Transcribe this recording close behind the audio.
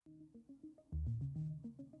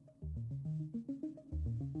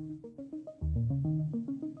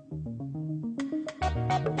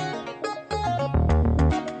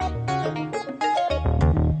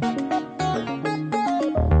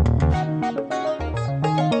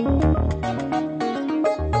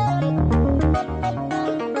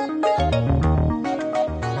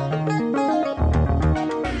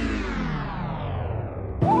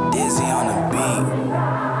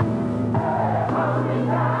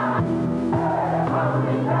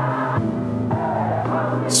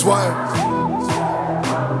Swerve.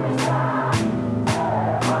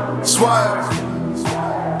 Swerve.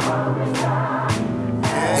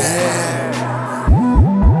 Yeah.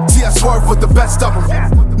 See, I swerve with the best of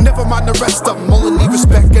them. Never mind the rest of them. Only need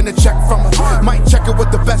respect and a check from them. Might check it with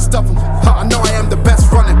the best of them. I know I am the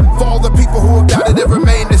best running. For all the people who have doubted it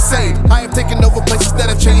remain the same. I have taken over places that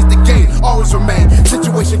have changed the game. Always remain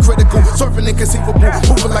situation critical. Swerving inconceivable.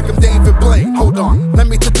 Moving like I'm David Blaine. Hold on, let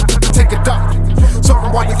me take a dump.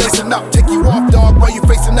 Swerving while you lacing up. Take you off, dog, while you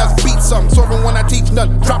facing us. Beat some. Swerving when I teach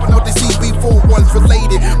none. Dropping out the CB4 ones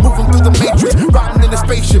related. Moving through the matrix. Riding in a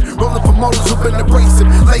spaceship. Rolling promoters who've been abrasive.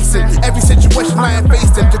 Lacing every situation I am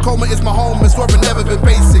facing. Tacoma is my home and Swerve never been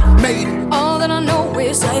basic. Made it. All that I know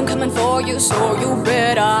is I am coming for you, so you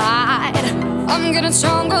better hide. I'm getting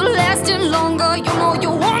stronger, lasting longer. You know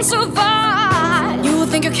you won't survive. You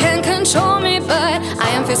think you can control me, but I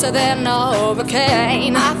am fiercer than a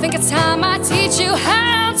hurricane. I think it's time I teach you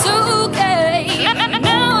how to gain.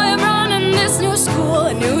 Now I'm running this new school,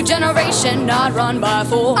 a new generation not run by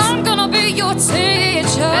fools. I'm gonna be your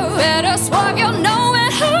teacher. Better swerve, you know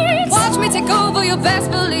it hurts. Watch me take over, you best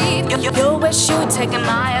believe. You wish you'd taken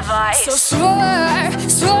my advice. So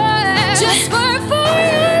swerve, swerve, just swerve for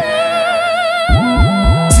you.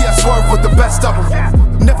 See, I swerve with the best of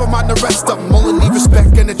them. Never mind the rest of them. Only need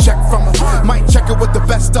respect and a check from them. Might check it with the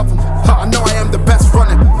best of them. I know I am the best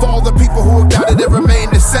running. For all the people who have doubted it remain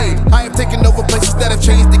the same. I have taken over places that have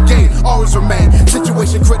changed the game. Always remain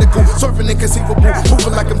situation critical. Swerving inconceivable.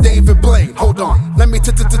 Moving like I'm David Blaine. Hold on, let me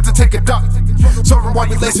take a duck. Swerving while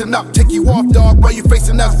you lacing up. Take you off, dog, while you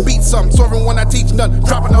facing us. Beat some. Swerving when I teach none.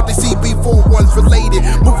 Dropping out the CB4 ones related.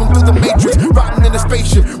 Moving through the matrix. Riding in a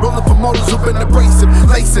spaceship. Rolling promoters who've been abrasive.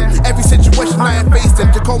 Lacing every situation I am facing.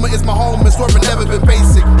 Tacoma is my home and Swerve never been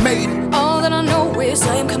basic. Made it. All that I know is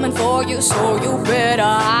I am coming for you, so you better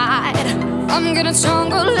hide. I'm getting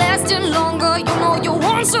stronger, lasting longer. You know you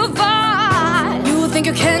won't survive. You think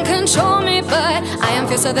you can control me, but I am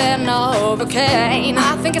fiercer than a hurricane.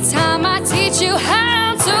 I think it's time I teach you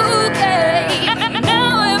how to gain.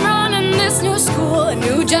 Now I'm running this new school, a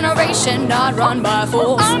new generation not run by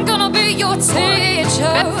fools. I'm gonna be your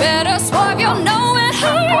teacher. Better swerve, you know it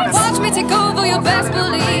hurts. Watch me take over, you best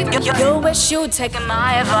believe. You wish you'd taken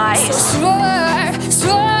my advice. So swerve,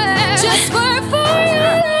 swerve, just swerve for you.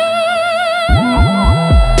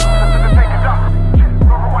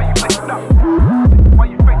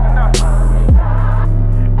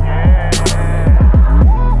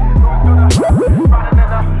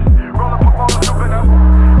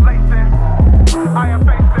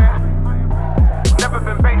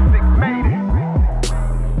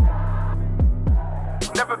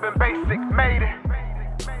 Never been basic, made it.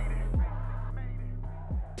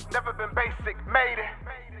 Never been basic, made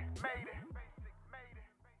it.